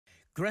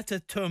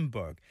Greta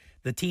Thunberg,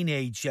 the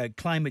teenage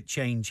climate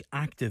change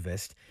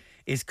activist,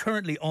 is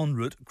currently en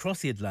route across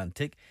the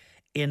Atlantic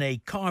in a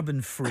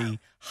carbon-free,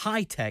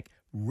 high-tech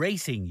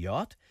racing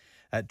yacht,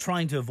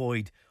 trying to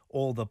avoid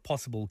all the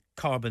possible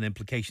carbon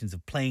implications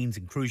of planes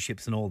and cruise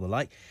ships and all the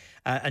like.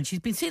 And she's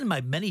been seen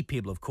by many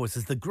people, of course,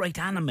 as the great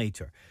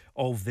animator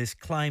of this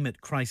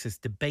climate crisis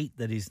debate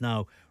that is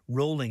now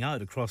rolling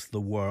out across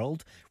the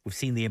world. We've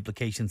seen the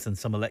implications in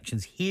some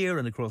elections here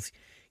and across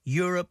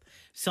Europe.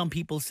 Some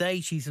people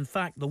say she's, in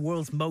fact, the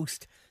world's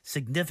most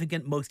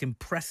significant, most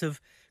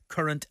impressive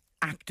current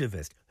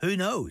activist. Who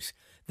knows?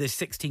 This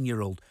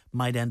 16-year-old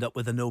might end up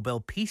with a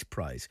Nobel Peace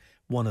Prize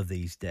one of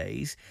these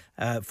days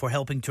for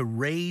helping to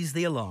raise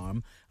the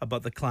alarm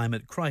about the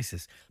climate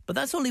crisis. But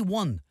that's only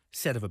one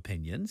set of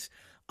opinions.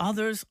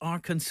 Others are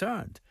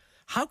concerned.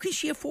 How can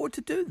she afford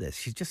to do this?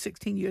 She's just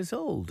 16 years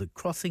old,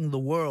 crossing the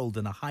world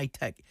in a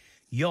high-tech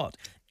yacht.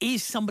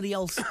 Is somebody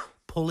else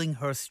pulling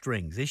her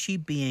strings? Is she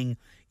being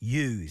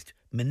used,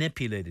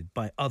 manipulated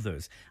by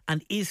others?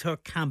 And is her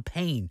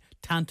campaign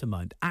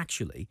tantamount,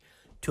 actually,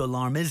 to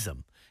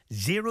alarmism?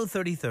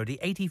 03030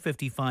 80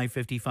 55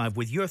 55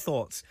 with your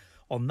thoughts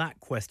on that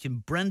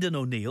question. Brendan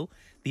O'Neill,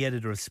 the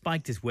editor of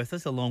Spiked, is with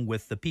us, along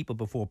with the People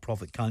Before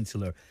Profit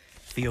counsellor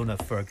Fiona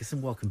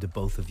Ferguson. Welcome to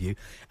both of you.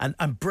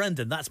 And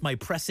Brendan, that's my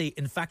précis,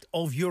 in fact,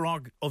 of your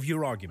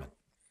argument.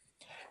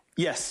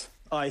 Yes,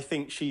 I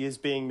think she is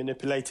being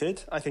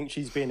manipulated. I think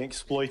she's being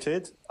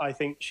exploited. I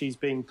think she's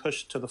being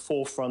pushed to the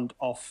forefront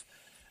of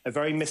a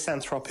very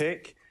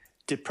misanthropic,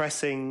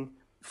 depressing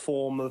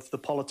form of the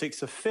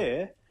politics of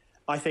fear.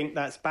 I think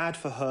that's bad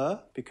for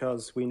her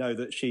because we know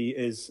that she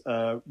is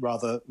a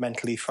rather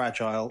mentally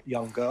fragile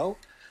young girl.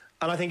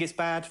 And I think it's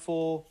bad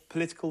for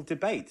political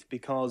debate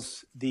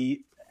because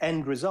the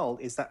end result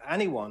is that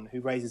anyone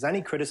who raises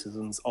any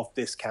criticisms of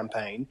this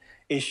campaign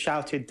is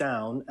shouted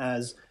down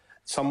as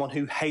someone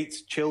who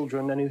hates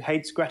children and who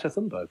hates Greta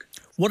Thunberg.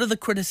 What are the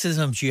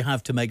criticisms you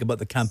have to make about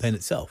the campaign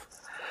itself?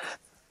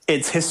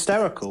 It's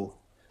hysterical.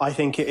 I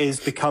think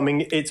it's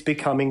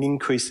becoming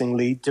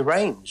increasingly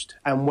deranged.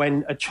 And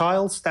when a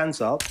child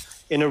stands up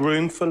in a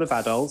room full of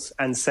adults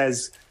and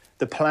says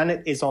the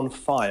planet is on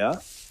fire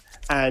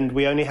and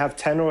we only have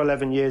 10 or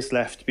 11 years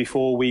left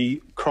before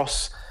we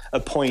cross a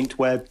point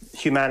where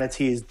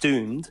humanity is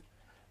doomed,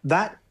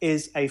 that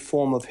is a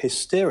form of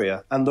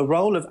hysteria. And the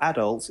role of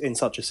adults in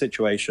such a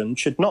situation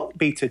should not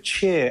be to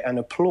cheer and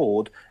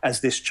applaud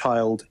as this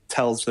child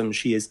tells them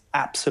she is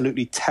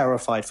absolutely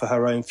terrified for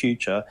her own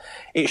future.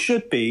 It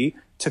should be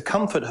to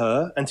comfort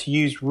her and to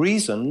use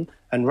reason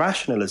and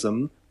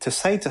rationalism to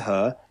say to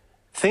her,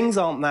 things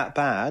aren't that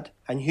bad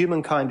and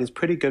humankind is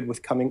pretty good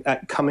with coming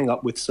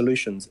up with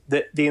solutions.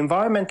 The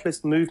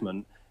environmentalist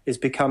movement is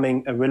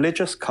becoming a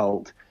religious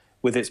cult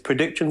with its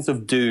predictions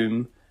of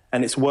doom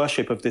and its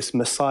worship of this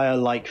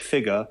Messiah-like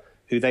figure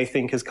who they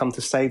think has come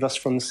to save us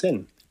from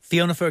sin.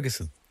 Fiona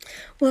Ferguson.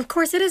 Well, of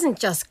course, it isn't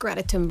just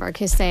Greta Thunberg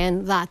who's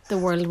saying that the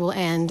world will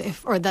end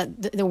or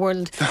that the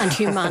world and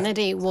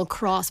humanity will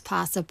cross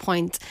past a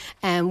point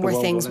where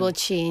things will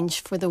change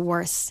for the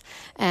worse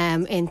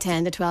in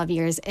 10 to 12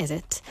 years, is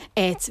it?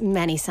 It's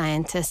many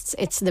scientists.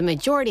 It's the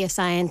majority of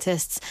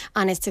scientists,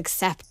 and it's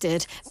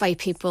accepted by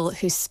people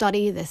who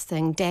study this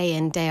thing day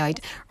in, day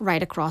out,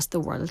 right across the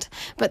world.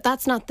 But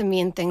that's not the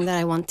main thing that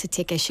I want to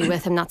take issue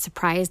with. I'm not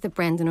surprised that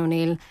Brendan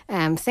O'Neill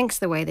thinks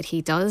the way that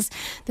he does.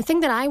 The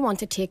thing that I want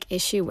to take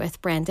issue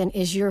with, Brendan,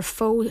 is your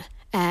faux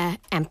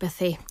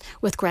empathy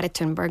with Greta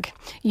Thunberg.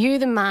 You,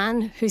 the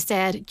man who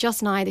said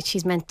just now that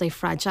she's mentally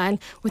fragile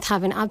with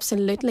having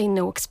absolutely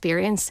no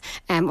experience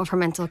of her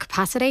mental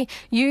capacity.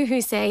 You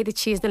who say that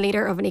she is the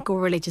leader of an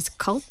eco-religious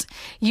cult.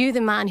 You, the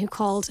man who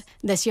called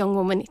this young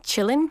woman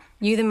chilling.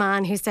 You, the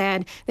man who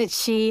said that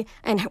she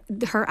and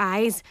her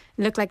eyes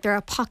look like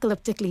they're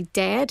apocalyptically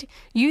dead.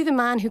 You, the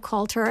man who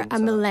called her a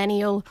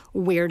millennial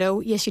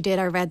weirdo. Yes, you did.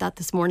 I read that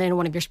this morning in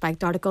one of your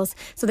Spiked articles.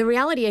 So the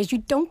reality is you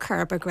don't care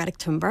about Greta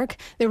Thunberg.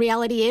 The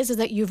reality is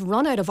that you've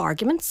run out of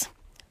arguments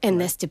in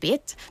this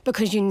debate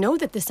because you know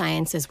that the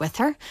science is with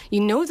her. You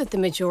know that the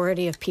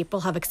majority of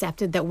people have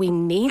accepted that we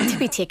need to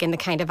be taking the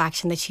kind of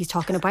action that she's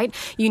talking about.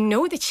 You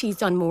know that she's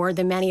done more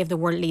than many of the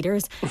world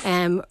leaders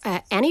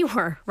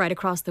anywhere right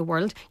across the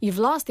world. You've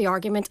lost the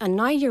argument and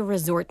now you're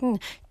resorting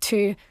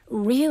to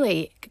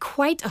really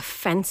quite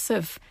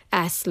offensive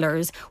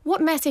slurs.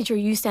 What message are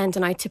you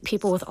sending out to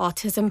people with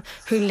autism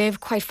who live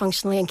quite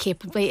functionally and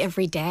capably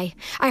every day?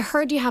 I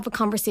heard you have a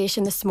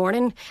conversation this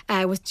morning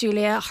with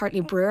Julia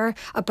Hartley-Brewer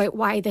about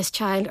why this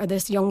child or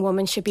this young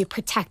woman should be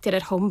protected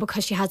at home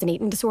because she has an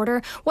eating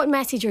disorder. What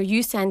message are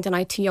you sending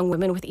out to young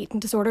women with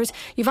eating disorders?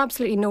 You've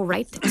absolutely no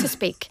right to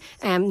speak,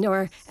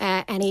 nor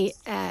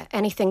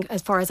anything,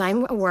 as far as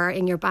I'm aware,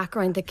 in your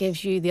background that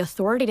gives you the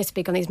authority to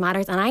speak on these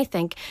matters. And I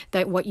think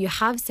that what you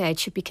have said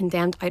should be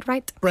condemned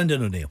outright.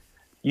 Brendan O'Neill.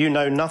 You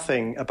know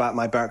nothing about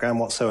my background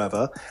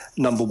whatsoever,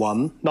 number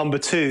one. Number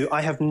two,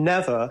 I have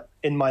never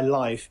in my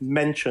life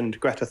mentioned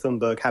Greta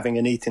Thunberg having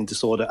an eating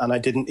disorder, and I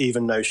didn't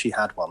even know she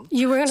had one.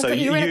 You were in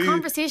a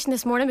conversation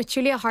this morning with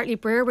Julia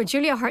Hartley-Brewer, where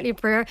Julia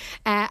Hartley-Brewer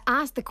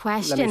asked the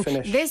question,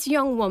 this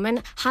young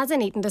woman has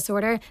an eating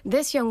disorder,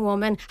 this young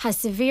woman has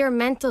severe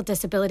mental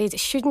disabilities,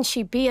 shouldn't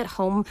she be at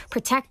home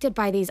protected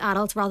by these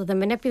adults rather than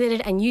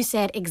manipulated? And you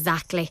said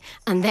exactly,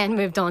 and then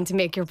moved on to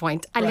make your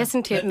point. I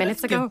listened to it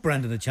minutes ago. Give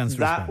Brendan a chance to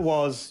That respond.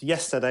 was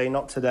yesterday,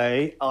 not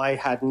today. I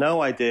had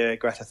no idea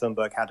Greta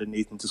Thunberg had an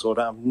eating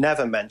disorder. I've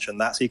never mentioned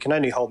that, so you can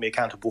only hold me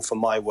accountable for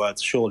my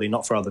words, surely,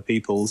 not for other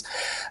people's.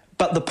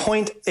 But the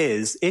point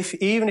is,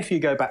 even if you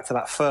go back to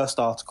that first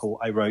article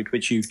I wrote,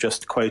 which you've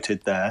just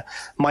quoted there,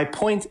 my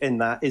point in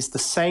that is the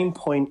same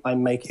point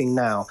I'm making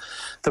now.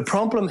 The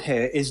problem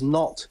here is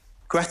not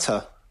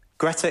Greta.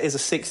 Greta is a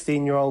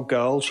 16-year-old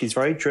girl. She's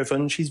very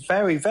driven. She's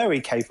very,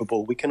 very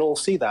capable. We can all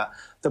see that.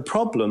 The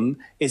problem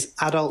is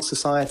adult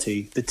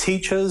society, the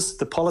teachers,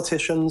 the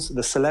politicians,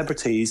 the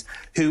celebrities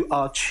who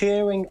are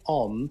cheering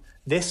on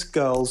this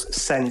girl's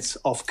sense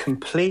of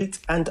complete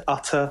and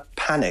utter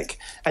panic.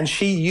 And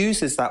she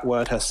uses that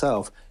word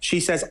herself. She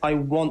says, I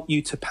want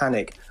you to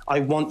panic. I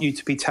want you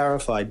to be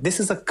terrified. This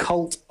is a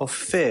cult of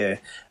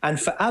fear. And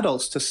for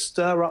adults to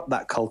stir up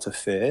that cult of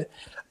fear,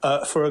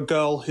 for a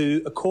girl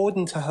who,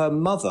 according to her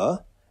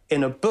mother,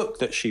 in a book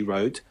that she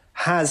wrote,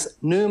 has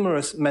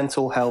numerous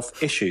mental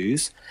health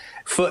issues,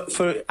 for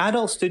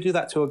adults to do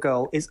that to a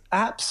girl is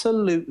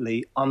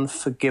absolutely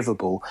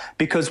unforgivable,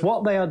 because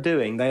what they are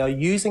doing, they are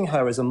using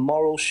her as a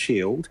moral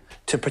shield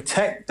to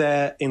protect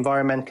their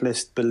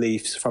environmentalist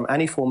beliefs from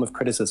any form of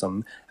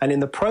criticism. And in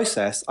the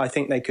process, I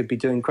think they could be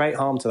doing great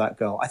harm to that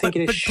girl. I think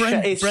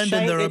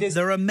Brendan,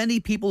 there are many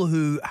people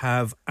who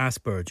have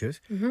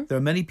Asperger's. Mm-hmm. There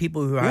are many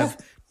people who have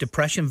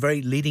depression.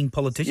 Very leading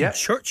politician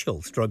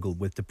Churchill struggled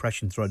with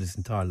depression throughout his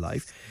entire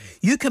life.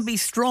 You can be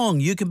strong,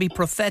 you can be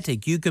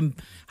prophetic, you can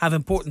have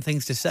important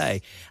things to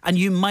say, and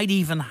you might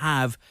even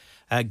have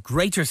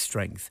greater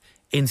strength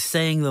in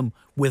saying them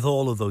with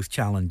all of those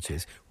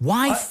challenges.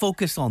 Why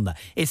focus on that?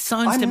 It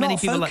sounds to many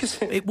people like...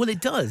 Well,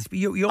 it does.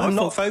 I'm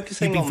not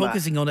focusing on that. You've been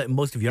focusing on it in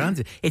most of your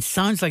answers. It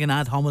sounds like an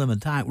ad hominem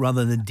attack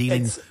rather than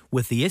dealing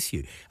with the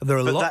issue. There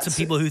are lots of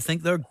people who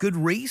think there are good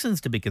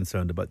reasons to be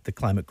concerned about the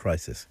climate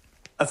crisis.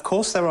 Of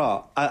course there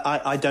are.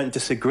 I don't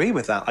disagree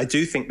with that. I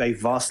do think they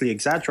vastly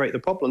exaggerate the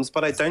problems,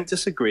 but I don't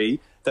disagree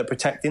that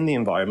protecting the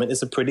environment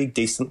is a pretty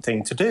decent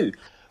thing to do.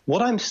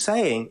 What I'm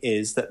saying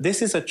is that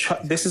this is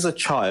a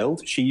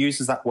child. She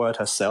uses that word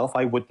herself.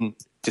 I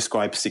wouldn't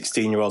describe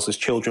 16-year-olds as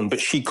children,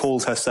 but she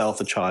calls herself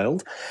a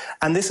child.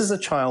 And this is a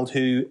child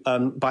who,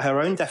 by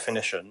her own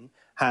definition,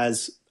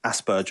 has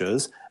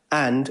Asperger's,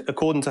 and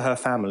according to her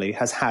family,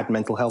 has had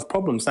mental health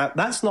problems. Now,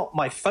 that's not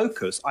my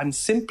focus. I'm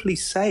simply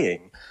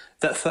saying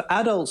that for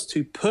adults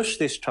to push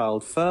this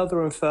child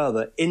further and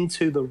further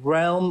into the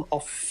realm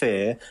of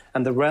fear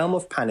and the realm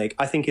of panic,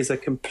 I think is a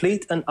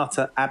complete and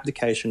utter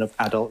abdication of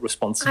adult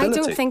responsibility.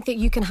 I don't think that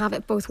you can have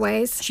it both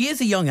ways. She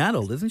is a young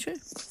adult, isn't she?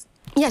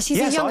 Yeah, she's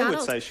a young adult. Yes, I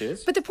would say she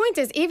is. But the point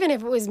is, even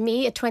if it was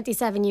me at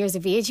 27 years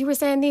of age, you were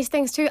saying these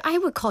things too, I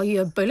would call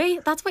you a bully.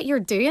 That's what you're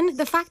doing.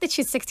 The fact that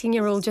she's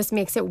 16-year-old just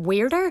makes it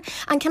weirder.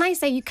 And can I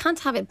say, you can't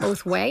have it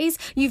both ways.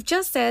 You've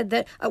just said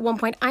that at one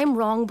point, I'm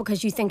wrong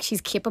because you think she's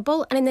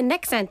capable, and in the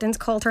next sentence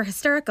called her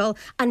hysterical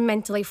and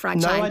mentally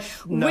fragile.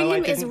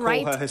 William is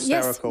right. Call her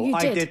hysterical.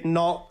 Yes, you did. I did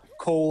not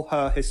call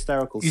her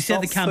hysterical. You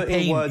said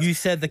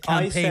the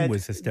campaign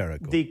was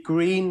hysterical. The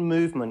Green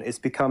movement is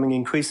becoming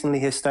increasingly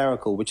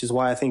hysterical, which is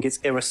why I think it's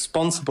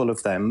irresponsible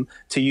of them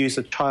to use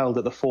a child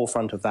at the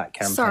forefront of that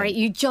campaign. Sorry,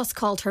 you just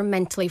called her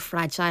mentally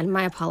fragile.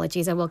 My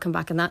apologies, I will come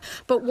back on that.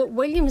 But what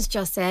William's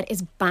just said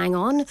is bang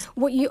on.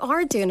 What you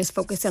are doing is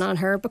focusing on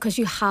her because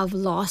you have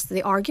lost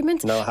the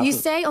argument. No, I haven't. You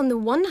say on the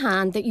one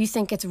hand that you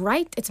think it's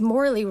right, it's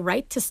morally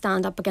right to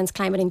stand up against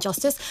climate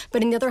injustice,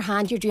 but on the other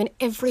hand, you're doing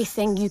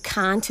everything you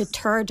can to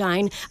tear down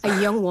a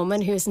young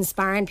woman who is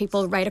inspiring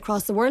people right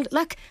across the world.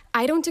 Look,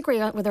 I don't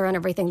agree with her on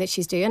everything that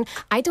she's doing.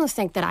 I don't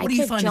think that I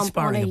could jump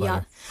on a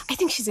yacht.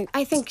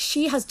 I think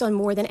she has done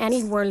more than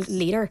any world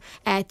leader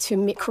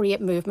to create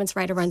movements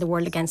right around the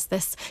world against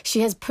this. She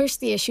has pushed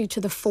the issue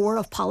to the fore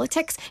of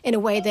politics in a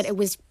way that it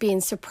was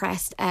being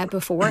suppressed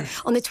before.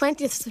 On the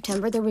 20th of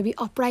September, there will be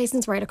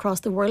uprisings right across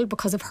the world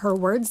because of her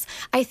words.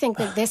 I think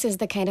that this is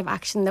the kind of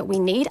action that we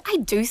need. I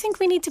do think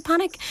we need to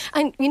panic.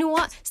 And you know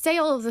what? Say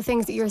all of the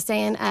things that you're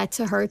saying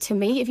to her, to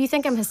me. If you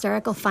think I'm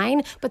hysterical,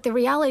 fine. But the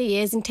reality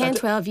is, in 10,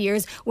 12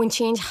 years, when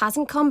change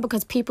hasn't come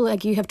because people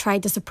like you have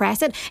tried to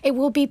suppress it, it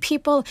will be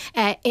people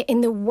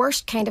in the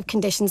worst kind of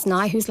conditions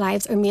now whose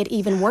lives are made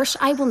even worse.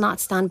 I will not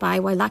stand by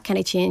while that kind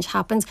of change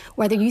happens,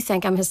 whether you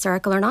think I'm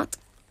hysterical or not.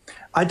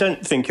 I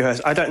don't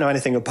know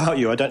anything about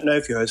you. I don't know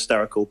if you're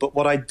hysterical. But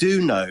what I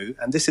do know,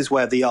 and this is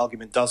where the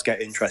argument does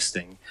get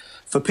interesting,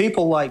 for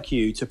people like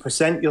you to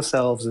present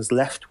yourselves as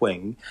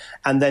left-wing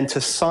and then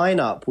to sign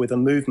up with a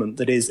movement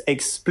that is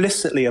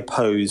explicitly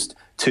opposed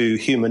to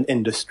human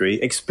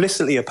industry,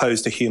 explicitly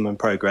opposed to human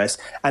progress,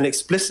 and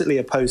explicitly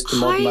opposed to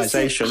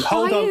modernisation.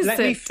 Hold on, let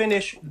me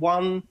finish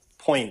one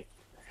point.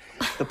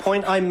 The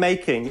point I'm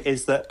making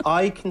is that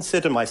I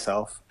consider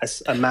myself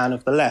as a man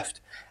of the left.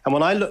 And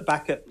when I look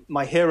back at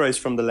my heroes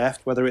from the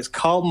left, whether it's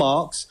Karl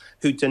Marx,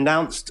 who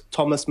denounced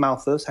Thomas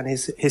Malthus and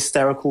his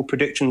hysterical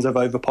predictions of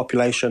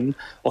overpopulation,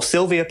 or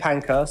Sylvia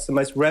Pankhurst, the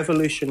most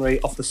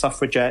revolutionary of the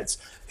suffragettes,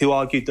 who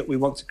argued that we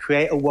want to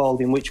create a world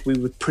in which we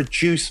would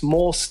produce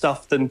more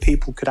stuff than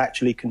people could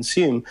actually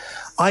consume,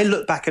 I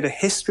look back at a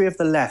history of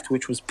the left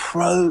which was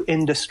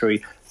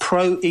pro-industry,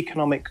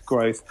 pro-economic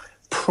growth,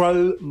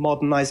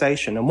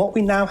 pro-modernisation. And what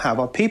we now have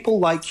are people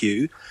like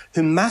you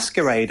who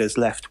masquerade as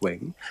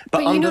left-wing.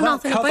 But you know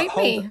nothing about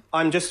me.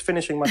 I'm just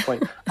finishing my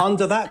point.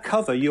 Under that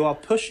cover, you are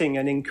pushing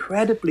an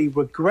incredibly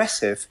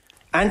regressive,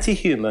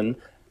 anti-human,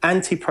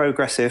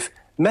 anti-progressive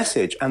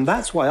message. And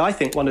that's why I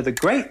think one of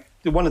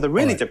the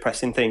really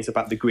depressing things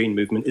about the Green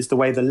movement is the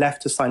way the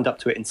left has signed up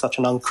to it in such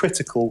an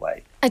uncritical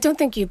way. I don't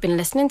think you've been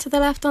listening to the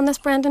left on this,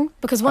 Brendan,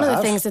 because one of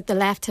the things that the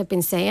left have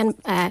been saying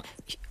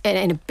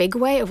in a big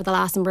way over the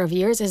last number of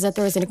years is that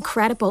there is an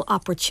incredible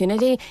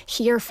opportunity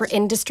here for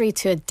industry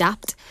to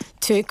adapt,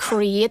 to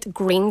create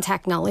green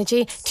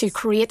technology, to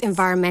create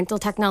environmental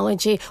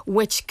technology,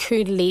 which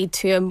could lead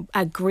to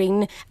a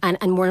green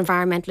and more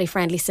environmentally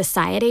friendly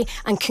society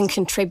and can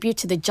contribute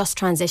to the just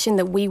transition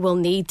that we will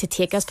need to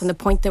take us from the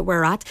point that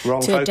we're at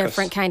to a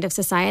different kind of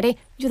society.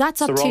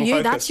 That's up to you.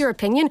 Focus. That's your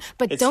opinion.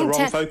 But don't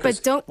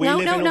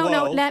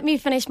let me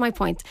finish my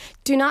point.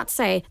 Do not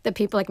say that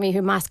people like me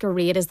who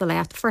masquerade as the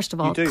left, first of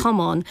all, come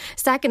on.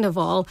 Second of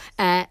all,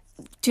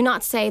 do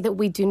not say that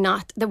we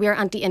are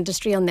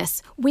anti-industry on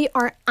this. We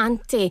are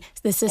anti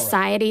the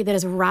society that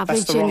is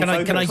ravaging. Can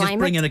I just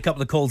bring in a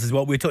couple of calls as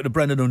well? We're talking to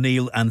Brendan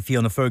O'Neill and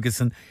Fiona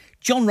Ferguson.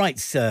 John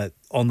Wright's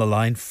on the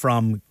line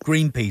from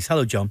Greenpeace.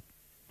 Hello, John.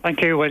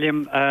 Thank you,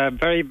 William.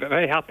 Very,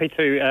 very happy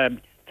to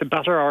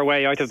batter our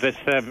way out of this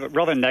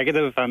rather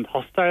negative and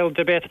hostile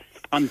debate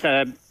and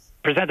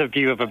present a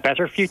view of a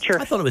better future.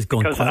 I thought it was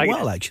going quite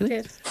well,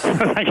 actually.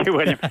 Thank you,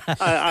 William.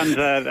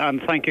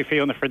 And thank you,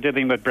 Fiona, for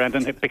dealing with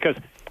Brendan, because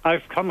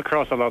I've come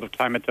across a lot of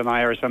climate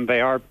deniers and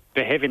they are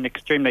behaving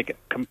extremely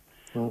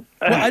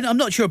I'm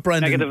not sure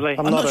Brendan. Negatively.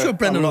 I'm not sure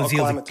Brendan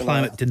O'Neill's a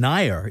climate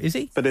denier, is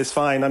he? But it's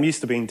fine. I'm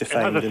used to being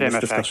defamed in this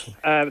discussion.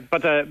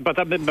 But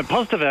the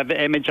positive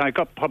image I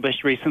got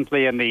published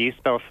recently in the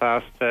East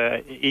Belfast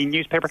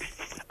e-newspaper,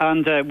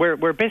 and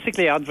we're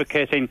basically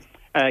advocating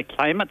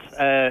climate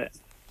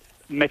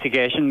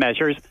mitigation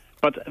measures,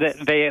 but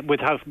they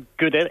would have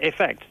good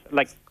effects.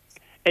 Like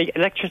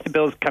electricity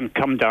bills can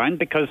come down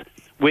because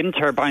wind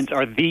turbines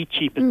are the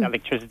cheapest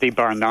electricity,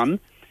 bar none.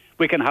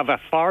 We can have a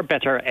far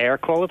better air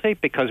quality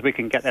because we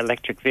can get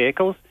electric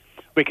vehicles.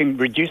 We can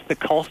reduce the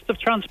cost of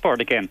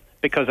transport again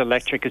because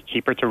electric is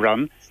cheaper to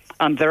run.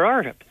 And there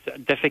are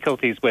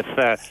difficulties with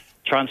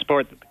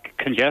transport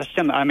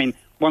congestion. I mean,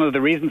 one of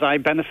the reasons I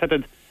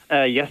benefited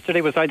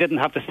yesterday was I didn't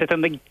have to sit in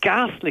the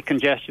ghastly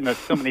congestion that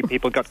so many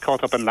people got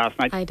caught up in last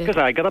night because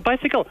I got a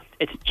bicycle.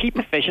 It's cheap,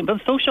 efficient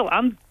and social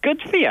and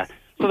good for you.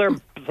 So there are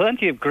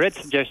plenty of great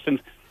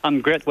suggestions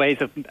and great ways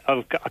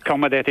of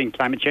accommodating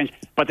climate change,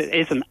 but it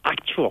is an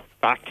actual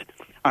fact.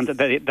 And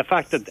the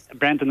fact that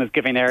Brendan is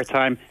giving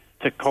airtime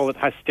to call it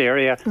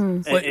hysteria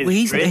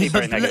is really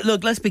very negative.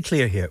 Look, let's be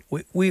clear here.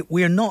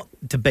 We are not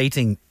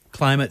debating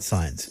climate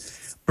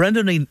science.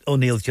 Brendan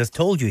O'Neill's just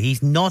told you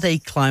he's not a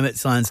climate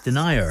science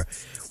denier.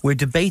 We're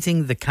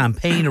debating the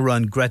campaign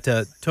around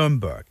Greta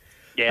Thunberg.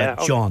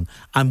 John,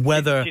 and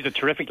whether she's a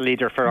terrific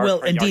leader for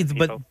our young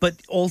people. but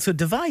also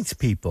divides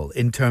people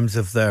in terms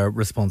of their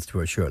response to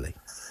her, surely.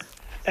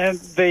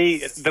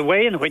 The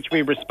way in which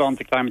we respond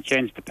to climate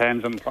change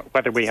depends on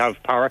whether we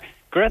have power.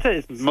 Greta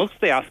is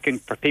mostly asking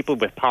for people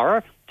with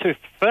power to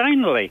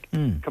finally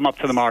come up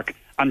to the mark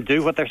and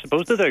do what they're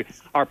supposed to do.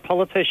 Our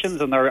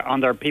politicians and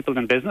our people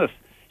in business.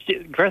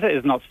 Greta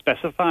is not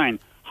specifying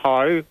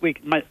how we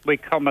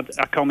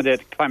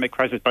accommodate climate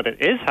crisis, but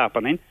it is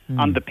happening,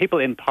 and the people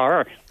in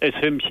power is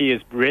whom she is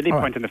really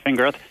pointing the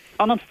finger at.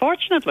 And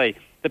unfortunately,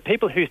 the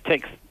people who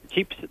take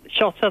cheap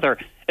shots at her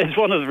is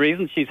one of the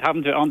reasons she's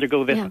having to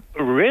undergo this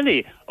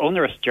really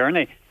onerous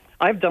journey.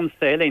 I've done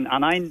sailing,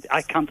 and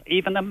I can't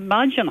even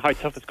imagine how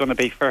tough it's going to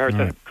be for her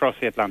to cross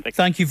the Atlantic.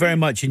 Thank you very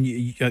much.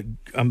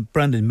 And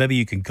Brendan, maybe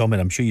you can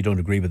comment. I'm sure you don't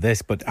agree with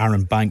this, but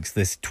Aaron Banks,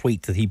 this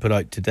tweet that he put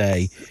out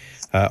today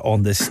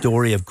on this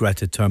story of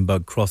Greta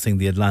Thunberg crossing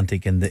the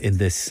Atlantic in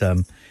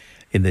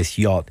this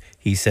yacht,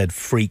 he said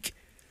freak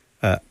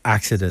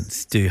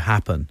accidents do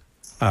happen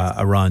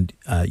around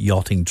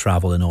yachting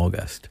travel in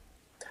August.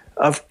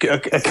 I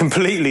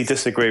completely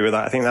disagree with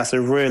that. I think that's a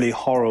really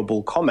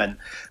horrible comment.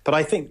 But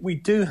I think we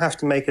do have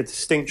to make a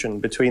distinction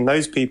between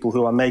those people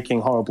who are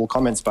making horrible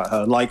comments about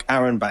her, like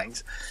Aaron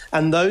Banks,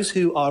 and those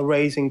who are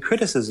raising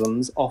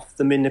criticisms of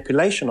the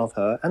manipulation of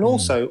her and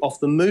also of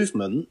the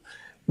movement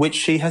which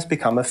she has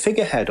become a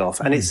figurehead of.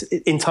 And it's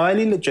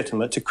entirely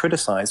legitimate to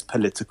criticise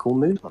political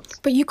movements.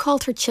 But you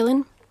called her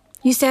chilling.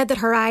 You said that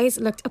her eyes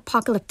looked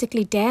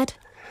apocalyptically dead.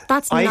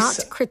 That's not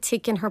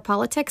critiquing her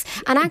politics.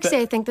 And actually,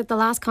 I think that the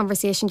last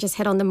conversation just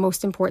hit on the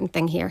most important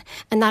thing here.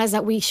 And that is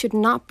that we should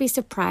not be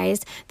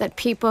surprised that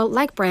people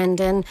like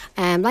Brendan,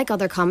 like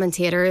other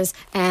commentators,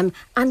 and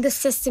the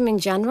system in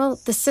general,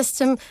 the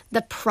system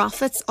that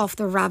profits off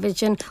the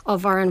ravaging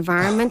of our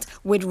environment,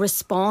 would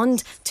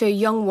respond to a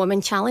young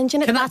woman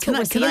challenging it. Can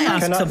I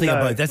ask something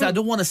about this? I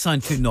don't want to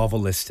sound too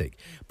novelistic,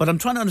 but I'm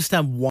trying to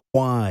understand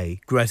why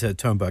Greta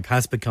Thunberg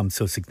has become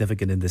so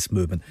significant in this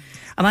movement.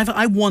 And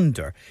I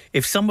wonder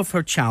if some of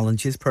her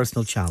challenges,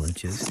 personal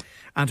challenges,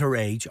 and her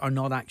age are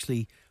not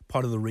actually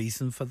part of the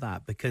reason for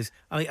that. Because,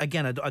 I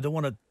don't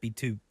want to be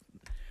too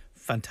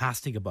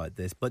fantastic about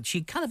this, but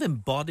she kind of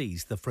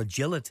embodies the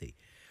fragility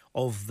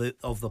of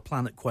the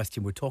planet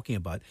question we're talking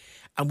about.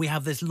 And we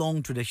have this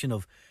long tradition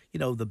of,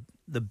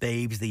 the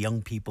babes, the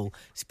young people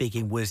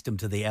speaking wisdom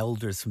to the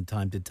elders from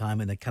time to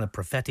time in a kind of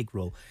prophetic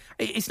role.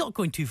 It's not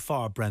going too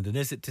far, Brendan,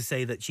 is it, to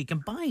say that she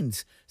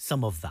combines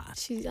some of that?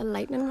 She's a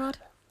lightning rod.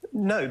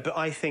 No, but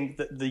I think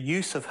that the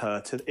use of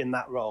her in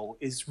that role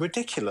is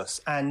ridiculous.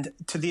 And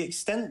to the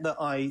extent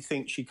that I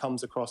think she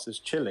comes across as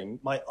chilling,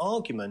 my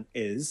argument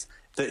is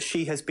that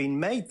she has been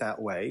made that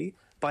way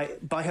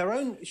by her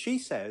own. She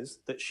says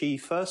that she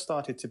first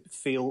started to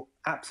feel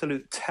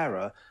absolute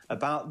terror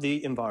about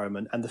the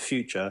environment and the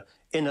future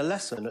in a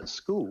lesson at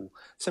school.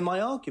 So my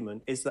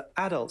argument is that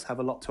adults have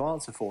a lot to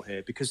answer for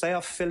here because they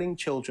are filling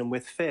children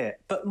with fear.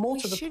 But more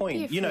to the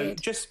point,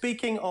 just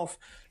speaking of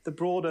the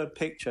broader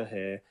picture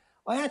here,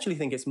 I actually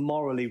think it's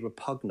morally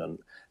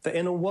repugnant that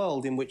in a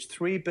world in which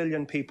 3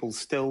 billion people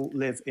still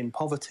live in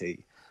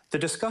poverty, the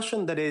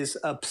discussion that is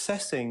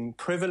obsessing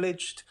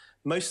privileged,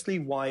 mostly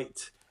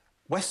white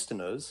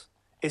Westerners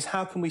is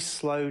how can we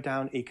slow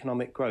down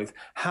economic growth?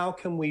 How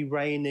can we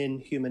rein in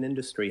human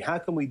industry? How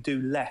can we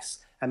do less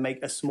and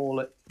make a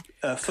smaller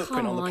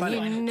footprint on the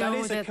planet? You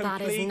know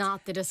that is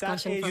not the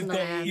discussion from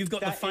there. You've got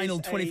the final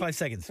 25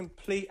 seconds.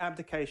 Complete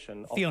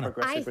abdication of Fiona.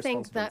 progressive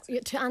responsibility. I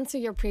think that, to answer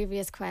your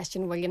previous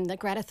question, William, that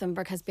Greta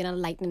Thunberg has been a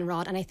lightning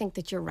rod, and I think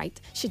that you're right.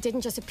 She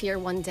didn't just appear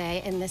one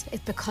day in this.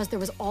 It's because there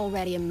was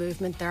already a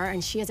movement there,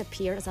 and she has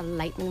appeared as a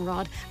lightning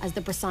rod, as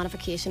the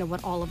personification of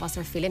what all of us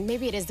are feeling.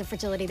 Maybe it is the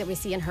fragility that we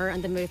see in her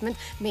and the movement.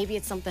 Maybe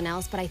it's something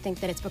else, but I think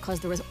that it's because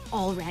there was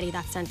already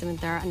that sentiment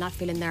there and that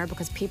feeling there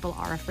because people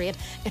are afraid.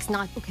 It's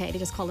not okay to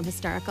just call them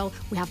hysterical.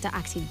 We have to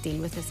actually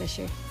deal with this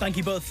issue. Thank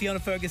you both, Fiona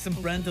Ferguson,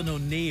 Brendan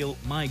O'Neill.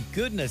 My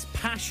goodness,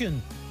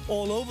 passion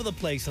all over the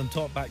place on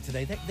Talkback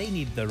today. They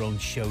need their own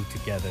show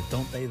together,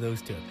 don't they,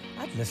 those two?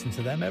 I'd listen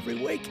to them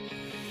every week.